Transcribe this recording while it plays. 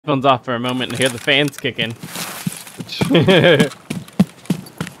headphones off for a moment and hear the fans kicking.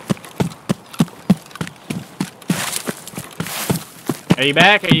 Are you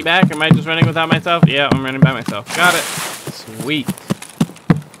back? Are you back? Am I just running without myself? Yeah, I'm running by myself. Got it. Sweet.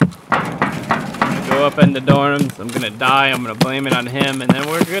 I'm gonna go up in the dorms. I'm gonna die. I'm gonna blame it on him, and then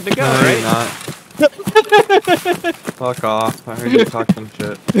we're good to go, no, right? You're not. Fuck off. I heard you talk some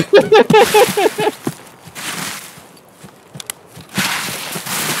shit.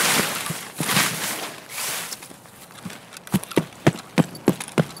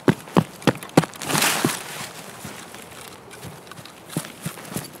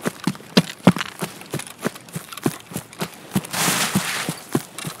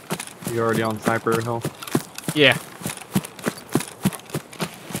 You already on Sniper Hill? Yeah.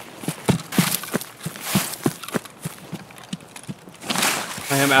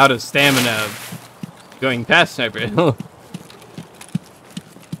 I am out of stamina going past Sniper Hill.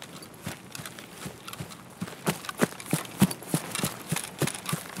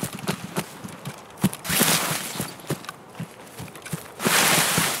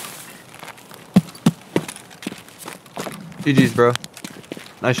 GG's, bro.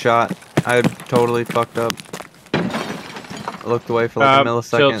 Nice shot. I totally fucked up. I looked away for like a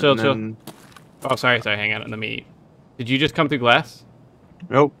millisecond. Chill. Oh, sorry. Hang on. Let me. Did you just come through glass?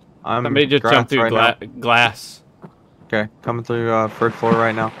 Nope. Somebody just jumped through glass. Okay, coming through first floor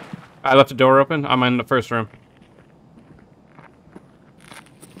right now. I left the door open. I'm in the first room.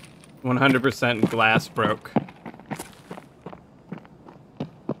 100% glass broke.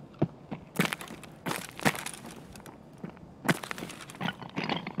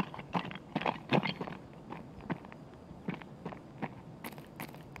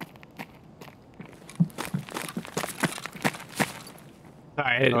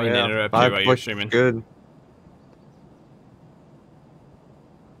 Sorry, I didn't mean to interrupt you while you're streaming. Good.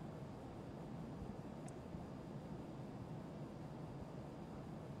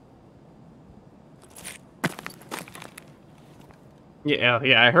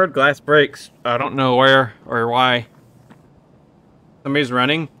 Yeah, I heard glass breaks. I don't know where or why. Somebody's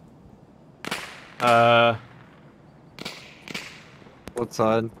running. What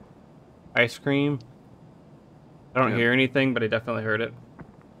side? Ice cream. I don't hear anything, but I definitely heard it.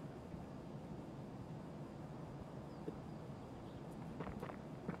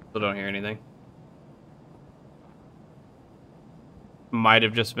 Still don't hear anything. Might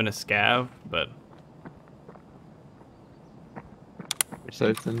have just been a scav, but...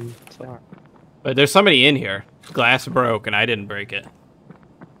 But there's somebody in here. Glass broke, and I didn't break it.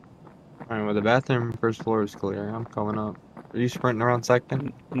 Alright, well, the bathroom first floor is clear. I'm coming up. Are you sprinting around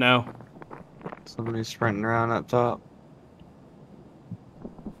second? No. Somebody's sprinting around up top.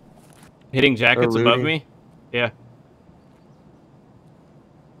 Hitting jackets above me? Yeah.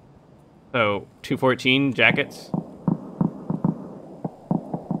 So, 214 jackets.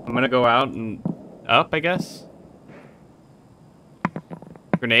 I'm gonna go out and up, I guess.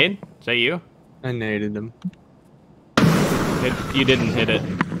 Grenade? Is that you? I naded him. You didn't hit it.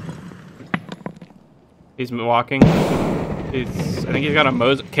 He's walking. I think he's got a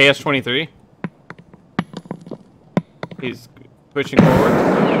KS-23. He's pushing forward.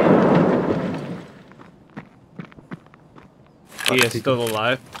 He is still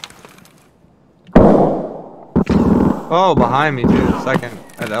alive. Oh, behind me, dude. Second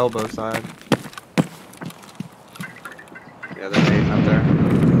at elbow side. Yeah, they're nading up there.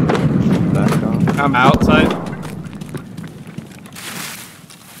 Back off. I'm outside.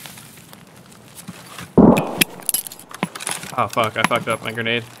 Oh fuck, I fucked up my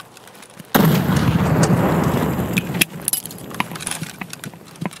grenade.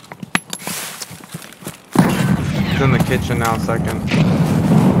 He's in the kitchen now, second.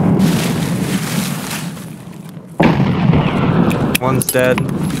 One's dead.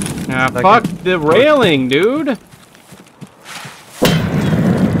 Ah, fuck the railing, dude!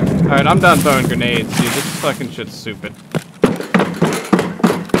 Alright, I'm done throwing grenades, dude. This fucking shit's stupid.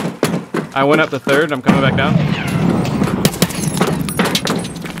 I went up to third, I'm coming back down.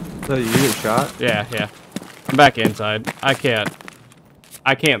 So you get shot? Yeah. I'm back inside. I can't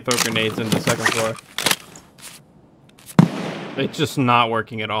throw grenades into the second floor. It's just not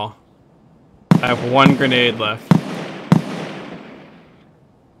working at all. I have one grenade left.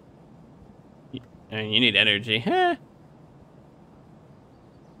 And you need energy.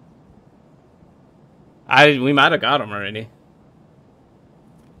 We might have got him already.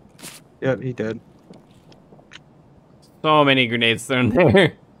 Yep, he did. So many grenades thrown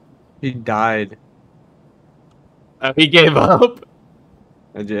there. He died. He gave up.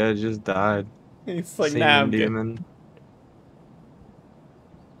 I just died. He's like, nah, I'm good. Demon.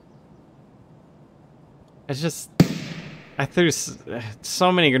 It's just I threw so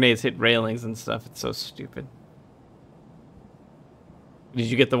many grenades hit railings and stuff. It's so stupid. Did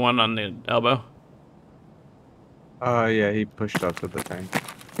you get the one on the elbow? Yeah, he pushed up to the tank.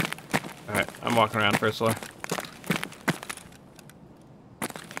 Alright, I'm walking around first floor.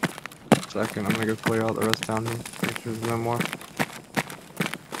 Second, I'm gonna go clear all the rest down here. Make sure there's no more.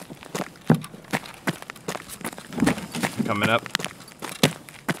 Coming up.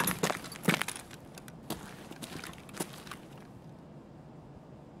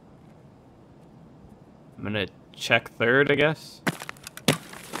 I'm gonna check third, I guess.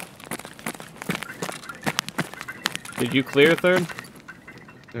 Did you clear third?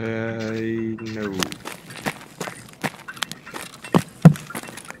 No.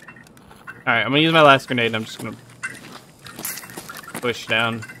 Alright, I'm gonna use my last grenade and I'm just gonna push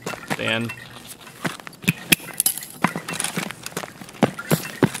down the end.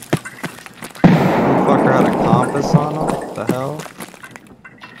 Motherfucker had a compass on him? What the hell?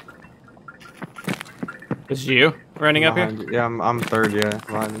 Is you running up here? You. Yeah, I'm third, yeah.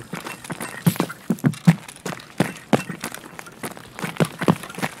 Behind me.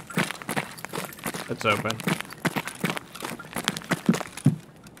 It's open.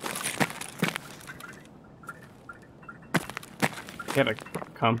 Got a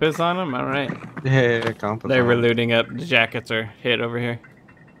compass on them? Alright. Yeah, compass. They were looting up. The jackets are hit over here.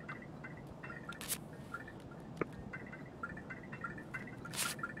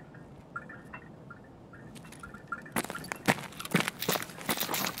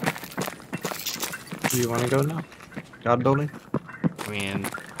 Do you want to go now? God building? I mean,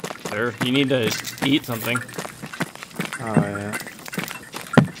 sir, you need to eat something. Oh, yeah.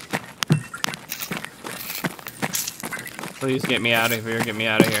 Please get me out of here. Get me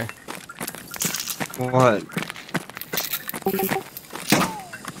out of here. What? Get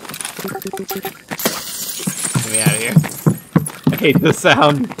me out of here. I hate the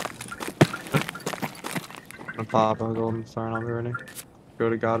sound. I'm pop a golden star and I'll be ready. Go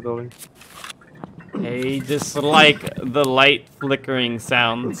to God building. I just like the light flickering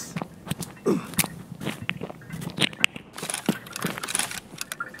sounds.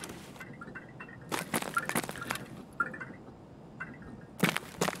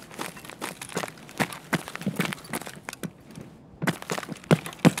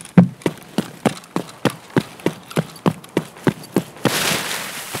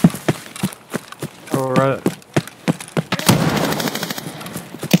 Alright.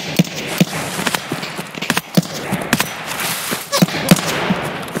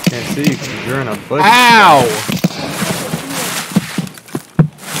 Can't see you because you're in a bush. Ow!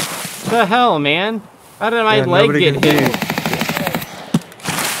 What the hell, man? How did my leg get hit?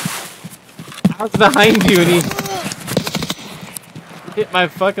 I was behind you and he hit my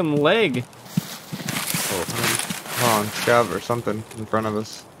fucking leg. Oh, hold on, scav or something in front of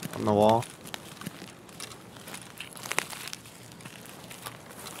us on the wall.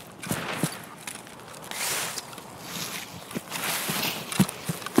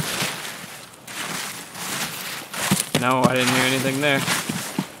 No, I didn't hear anything there.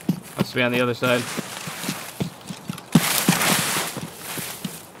 Must be on the other side.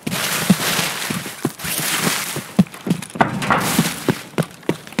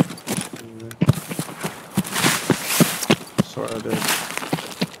 Sort of did.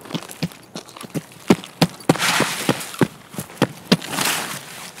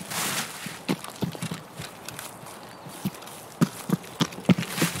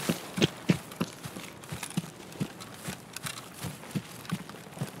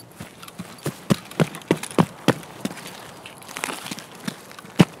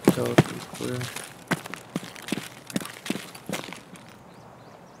 Skeleton's clear.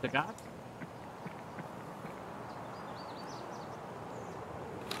 The guy?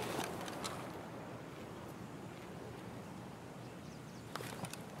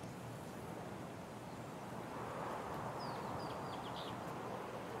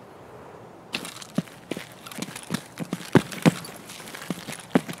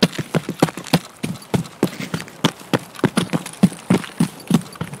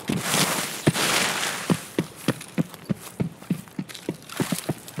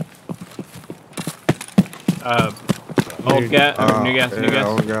 Old gas or new gas? Yeah, New gas?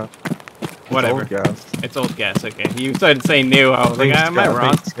 old gas. Whatever. Old gas. It's old gas. Okay. You started saying new. I was like, am I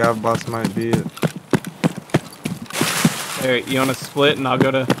wrong? Scav boss might be it. Here, you want to split and I'll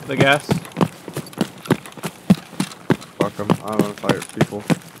go to the gas? Fuck them. I don't want to fight people.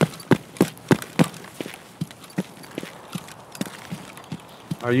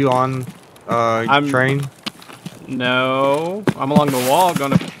 Are you on train? No, I'm along the wall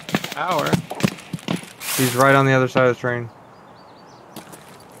going to power. He's right on the other side of the train.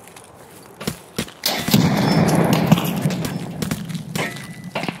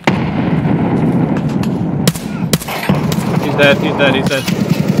 He's dead, he's dead, he's dead.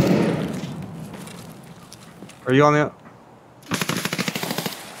 Are you on the...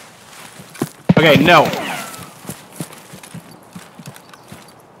 Okay, no.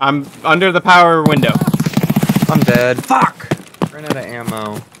 I'm under the power window. I'm dead. Fuck! Ran out of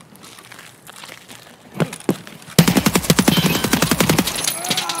ammo.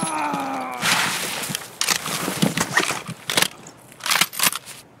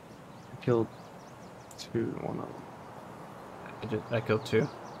 I killed one of them. I killed 2. Was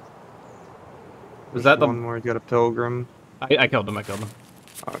There's that the one where he's got a pilgrim? I killed him, I killed him.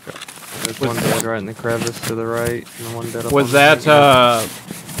 Okay. There's one dead right in the crevice to the right, and the one dead up Was on that, the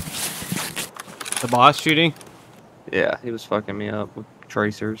the boss shooting? Yeah, he was fucking me up with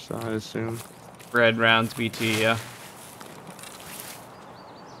tracers, I assume. Red rounds BT, yeah.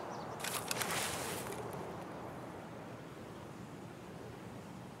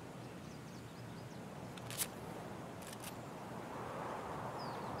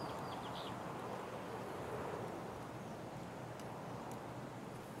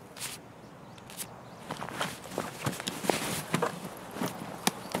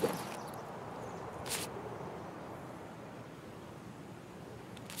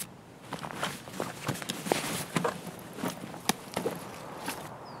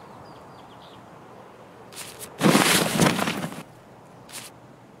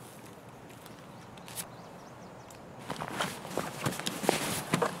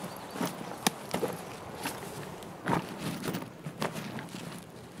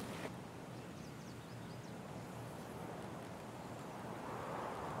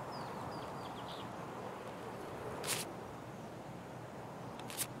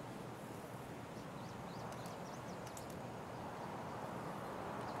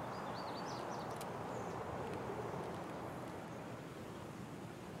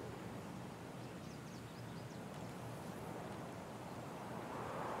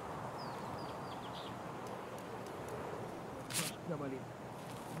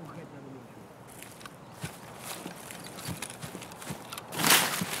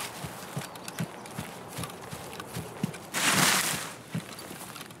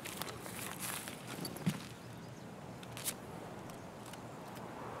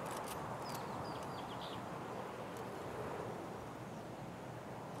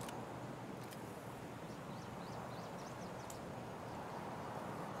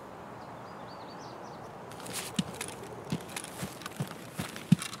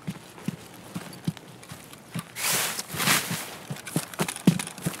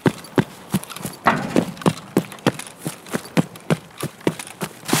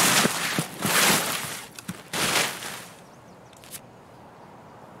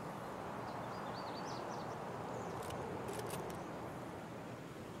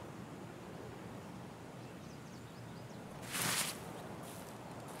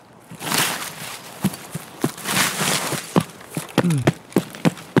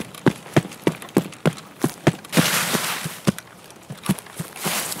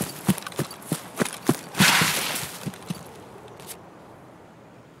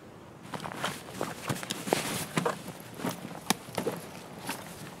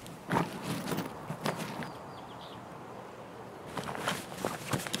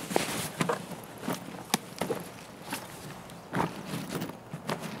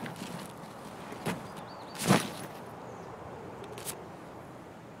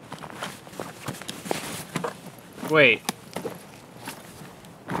 Wait.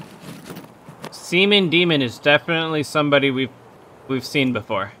 Seaman Demon is definitely somebody we've seen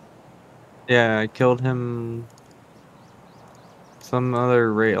before. Yeah, I killed him some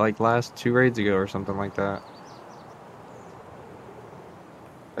other raid, like last 2 raids ago or something like that.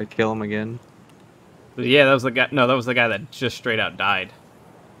 I kill him again. But yeah, that was the guy. No, that was the guy that just straight out died.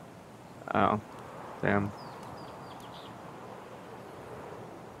 Oh, damn.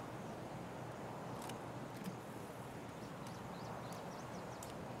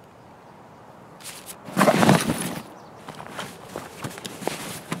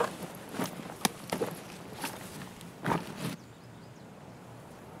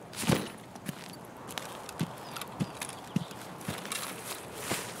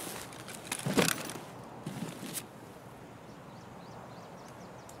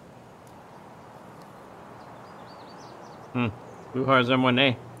 Buhar's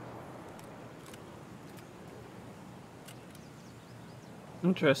M1A.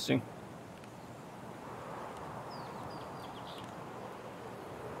 Interesting.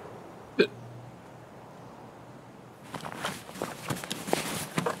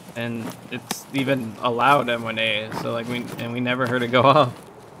 and it's even allowed M1A. So like we never heard it go off.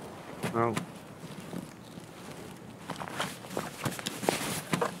 Oh.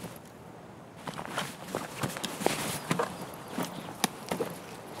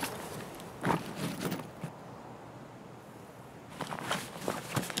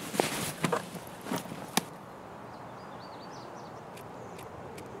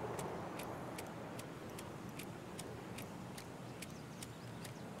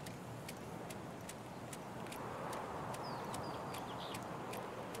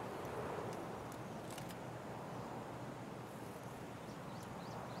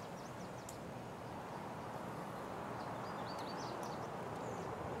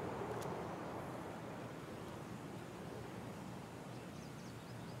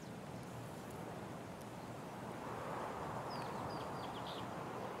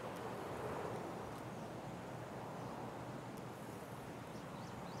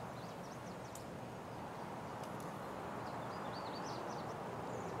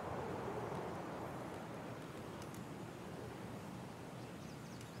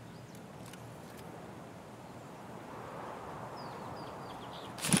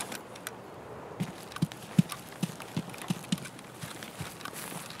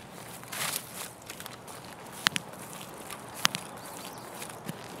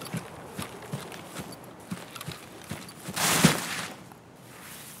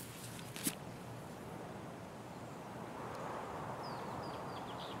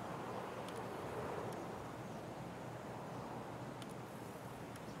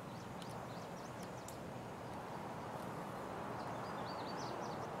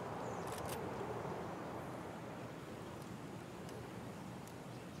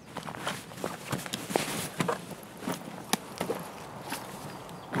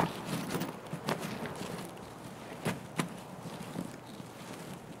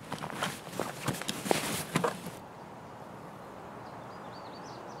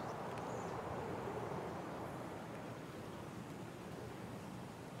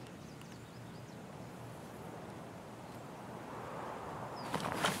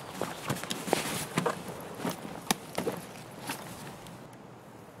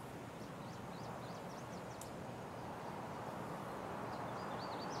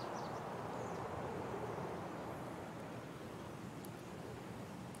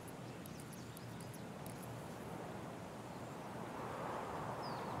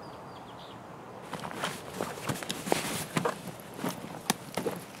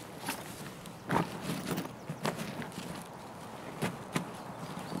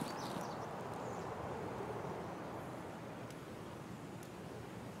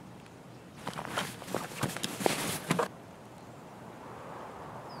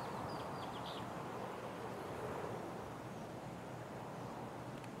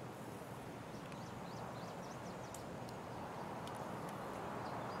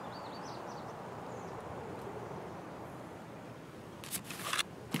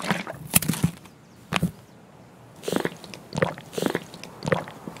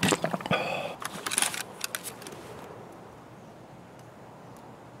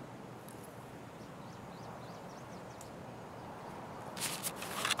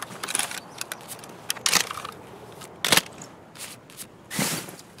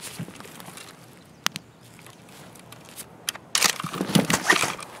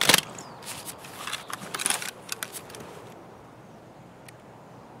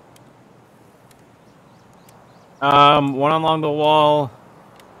 One along the wall,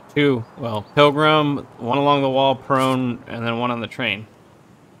 two. Well, Pilgrim, one along the wall, prone, and then one on the train.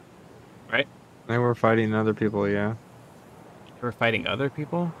 Right? They were fighting other people, yeah. They were fighting other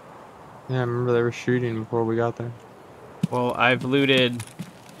people? Yeah, I remember they were shooting before we got there. Well, I've looted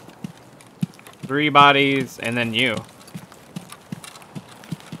 3 bodies and then you.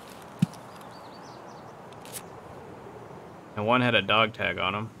 And one had a dog tag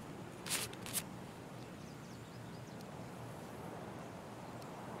on him.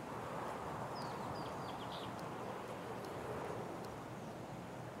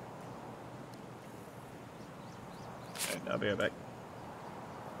 Okay, I'll be right back.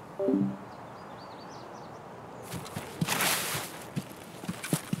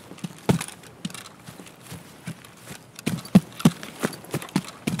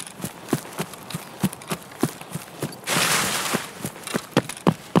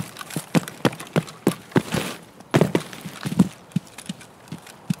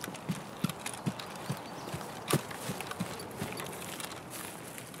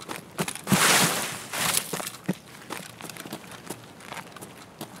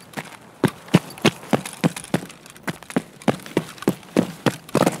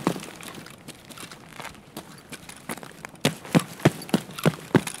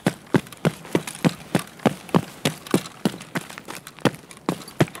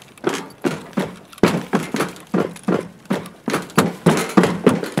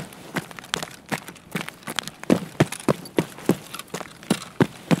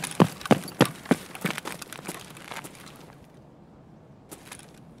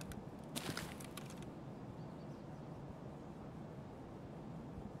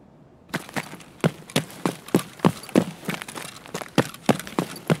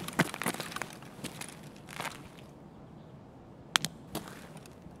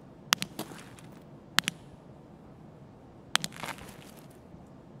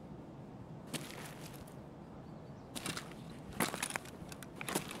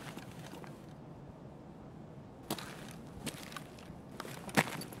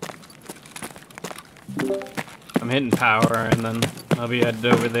 I'm hitting power, and then I'll be headed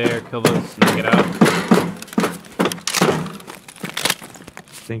over there, kill those, and get out.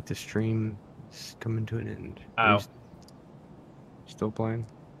 I think the stream is coming to an end. Are Oh. you still playing?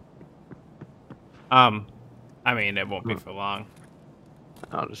 I mean, it won't be Oh. for long.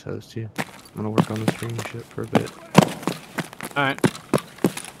 I'll just host you. I'm gonna work on the stream shit for a bit. Alright.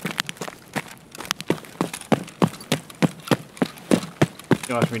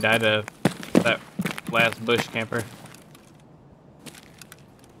 You watch me die to that last bush camper.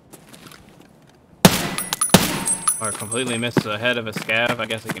 Or completely miss the head of a scav. I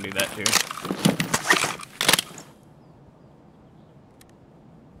guess I can do that too.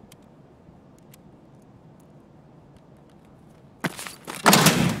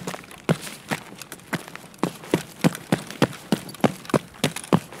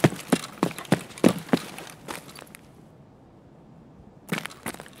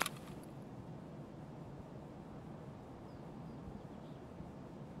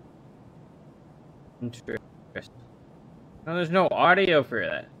 Interesting. No, there's no audio for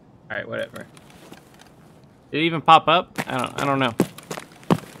that. All right, whatever. Did it even pop up? I don't know.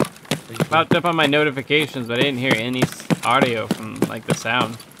 It popped up on my notifications, but I didn't hear any audio from like the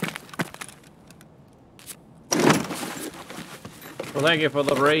sound. Well, thank you for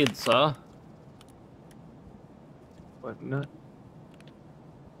the raid, sir. What nut?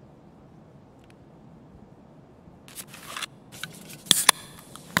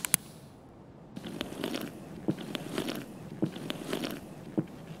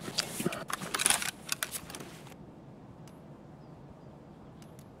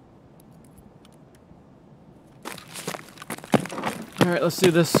 All right, let's do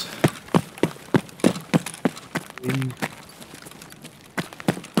this.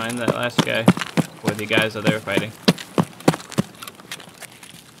 Find that last guy, or the guys that they were fighting.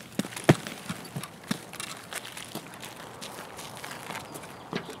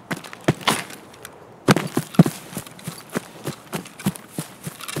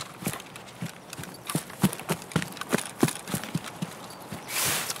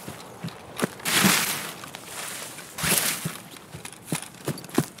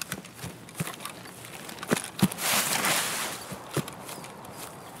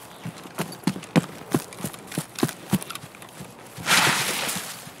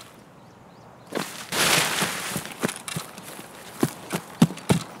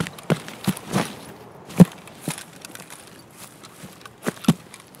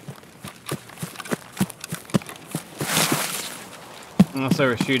 Unless they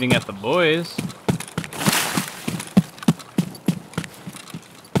were shooting at the boys.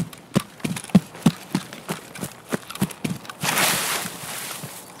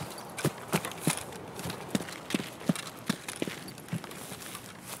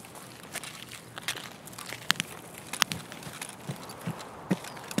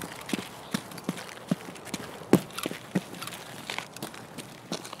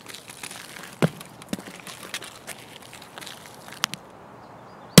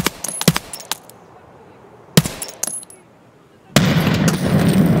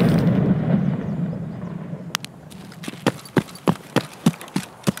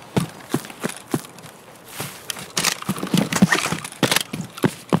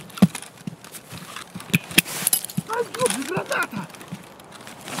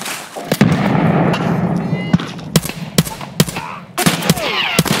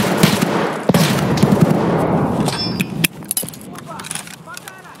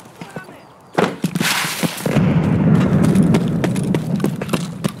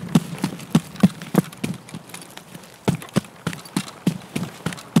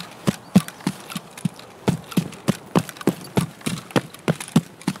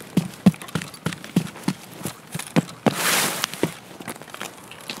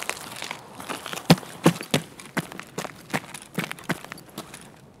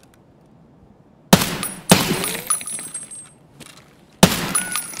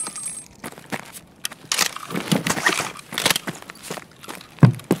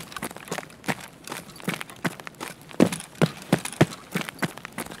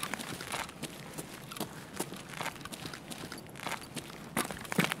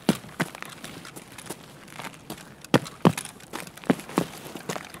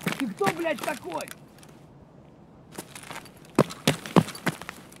 Кто, блядь, такой?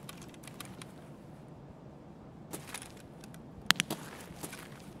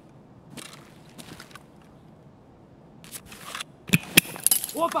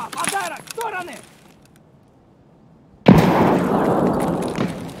 Опа, подарок, в стороны!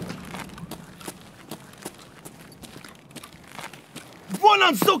 Вон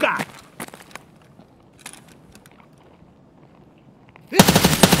он, сука!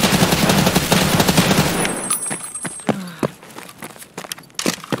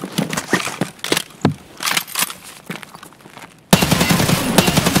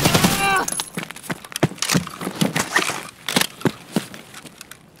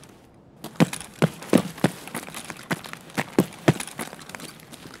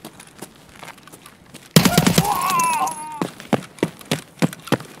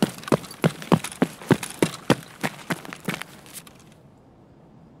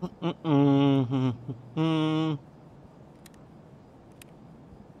 Mm-mm.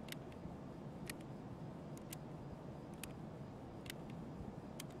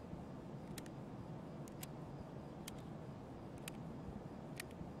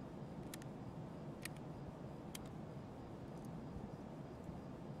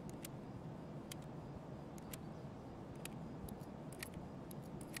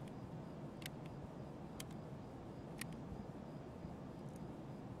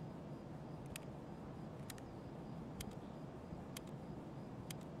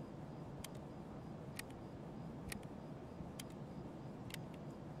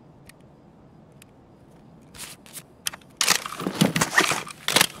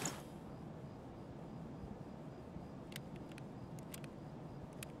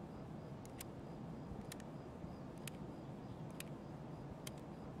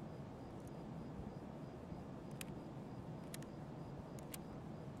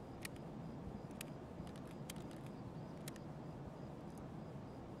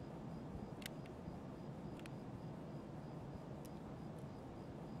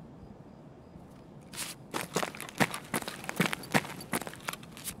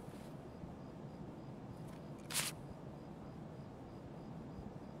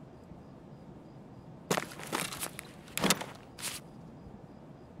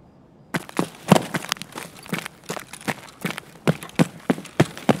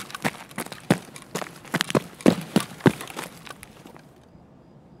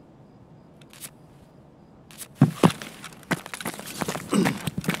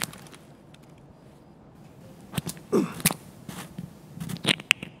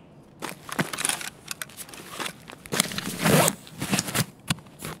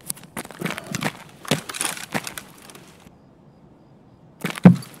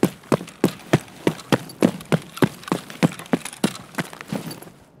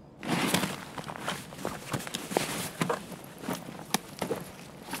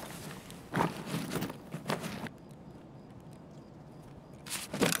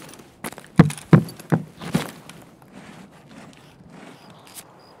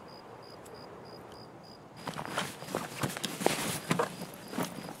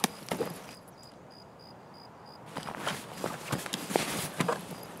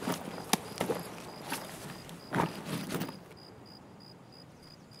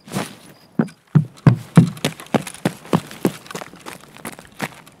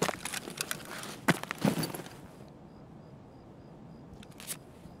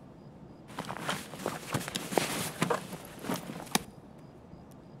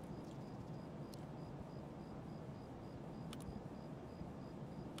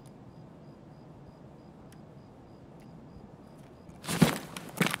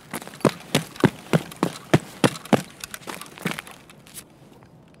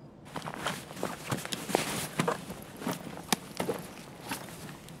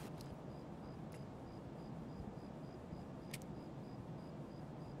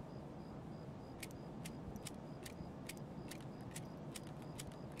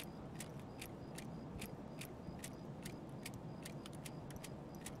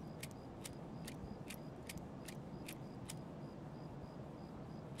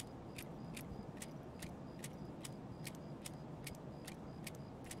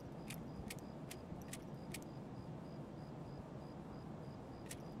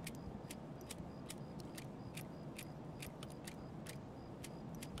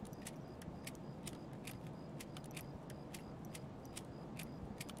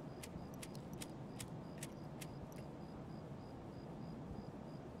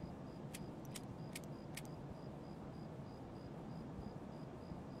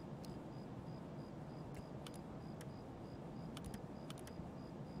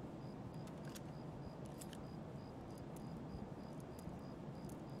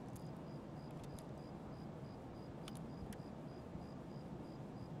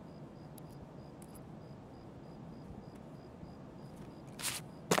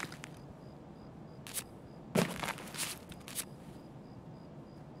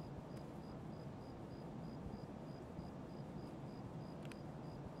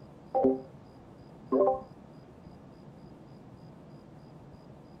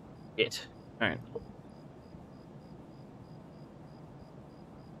 It. All right.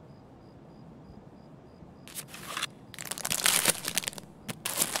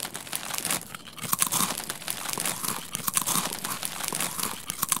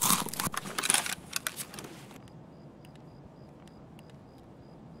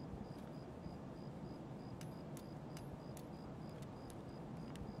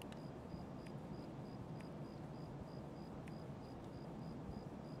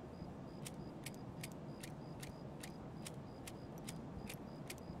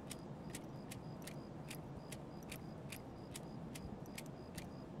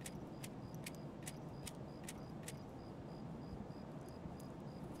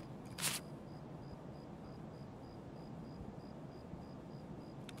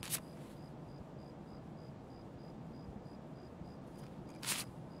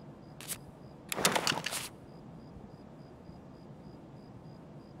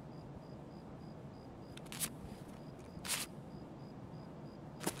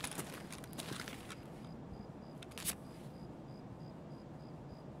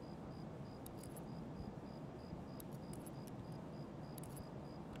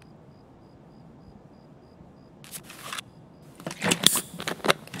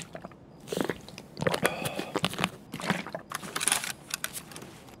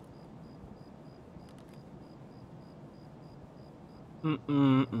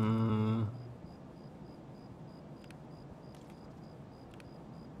 Mm-mm-mm.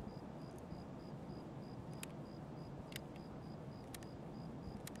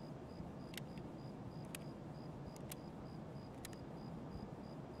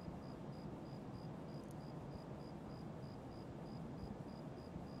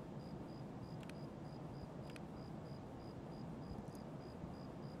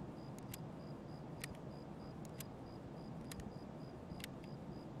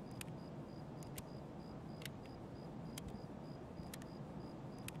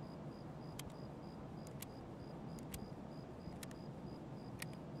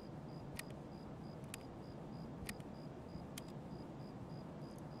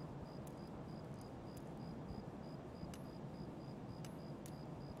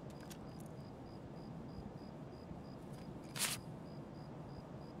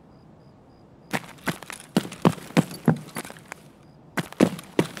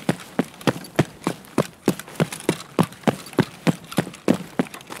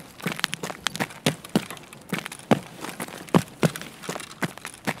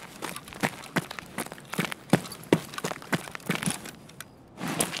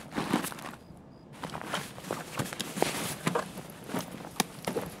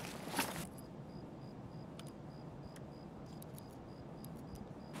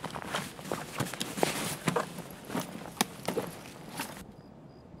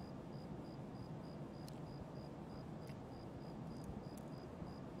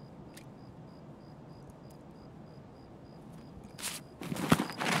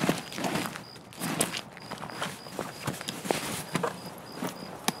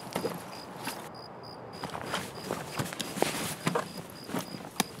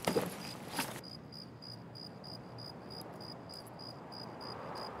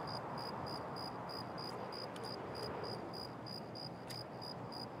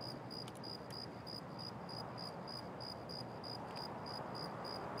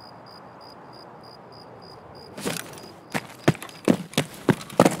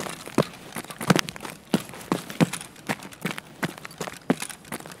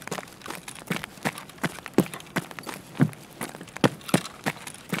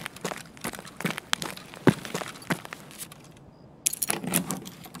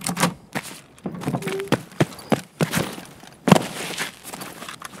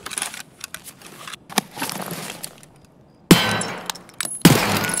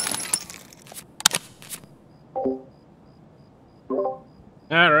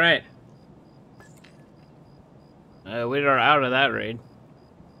 All right. We are out of that raid.